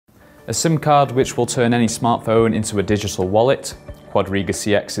A SIM card which will turn any smartphone into a digital wallet.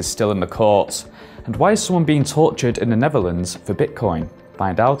 Quadrigacx is still in the courts. And why is someone being tortured in the Netherlands for Bitcoin?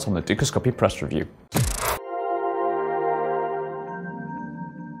 Find out on the Dukascopy Press Review.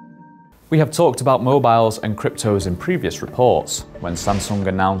 We have talked about mobiles and cryptos in previous reports, when Samsung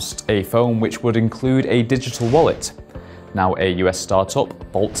announced a phone which would include a digital wallet. Now a US startup,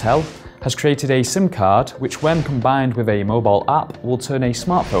 Vaulttel, has created a SIM card which, when combined with a mobile app, will turn a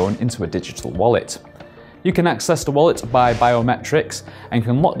smartphone into a digital wallet. You can access the wallet by biometrics and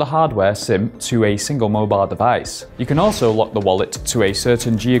can lock the hardware SIM to a single mobile device. You can also lock the wallet to a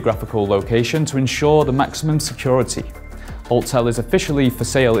certain geographical location to ensure the maximum security. Vaulttel is officially for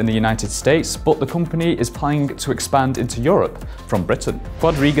sale in the United States, but the company is planning to expand into Europe from Britain.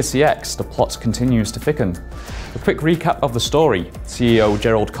 Quadrigacx, the plot continues to thicken. A quick recap of the story. CEO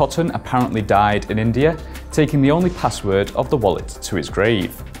Gerald Cotton apparently died in India, taking the only password of the wallet to his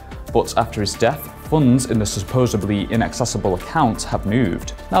grave. But after his death, funds in the supposedly inaccessible account have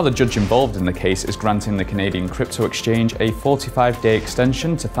moved. Now the judge involved in the case is granting the Canadian crypto exchange a 45-day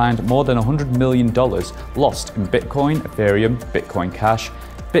extension to find more than $100 million lost in Bitcoin, Ethereum, Bitcoin Cash,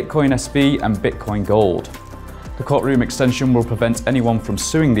 Bitcoin SV and Bitcoin Gold. The courtroom extension will prevent anyone from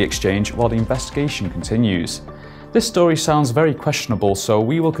suing the exchange while the investigation continues. This story sounds very questionable, so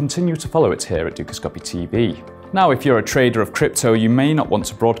we will continue to follow it here at Dukascopy TV. Now, if you're a trader of crypto, you may not want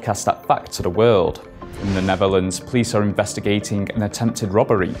to broadcast that fact to the world. In the Netherlands, police are investigating an attempted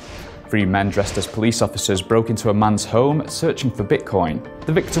robbery. 3 men dressed as police officers broke into a man's home searching for Bitcoin.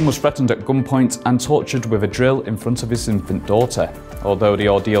 The victim was threatened at gunpoint and tortured with a drill in front of his infant daughter. Although the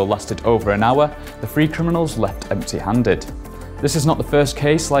ordeal lasted over an hour, the 3 criminals left empty-handed. This is not the first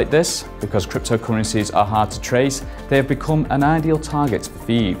case like this. Because cryptocurrencies are hard to trace, they have become an ideal target for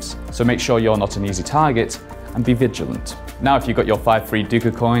thieves. So make sure you're not an easy target and be vigilant. Now, if you got your 5 free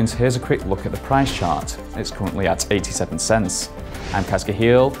Duka coins, here's a quick look at the price chart. It's currently at 87 cents. I'm Kaz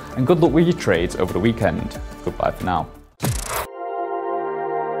Cahill, and good luck with your trades over the weekend. Goodbye for now.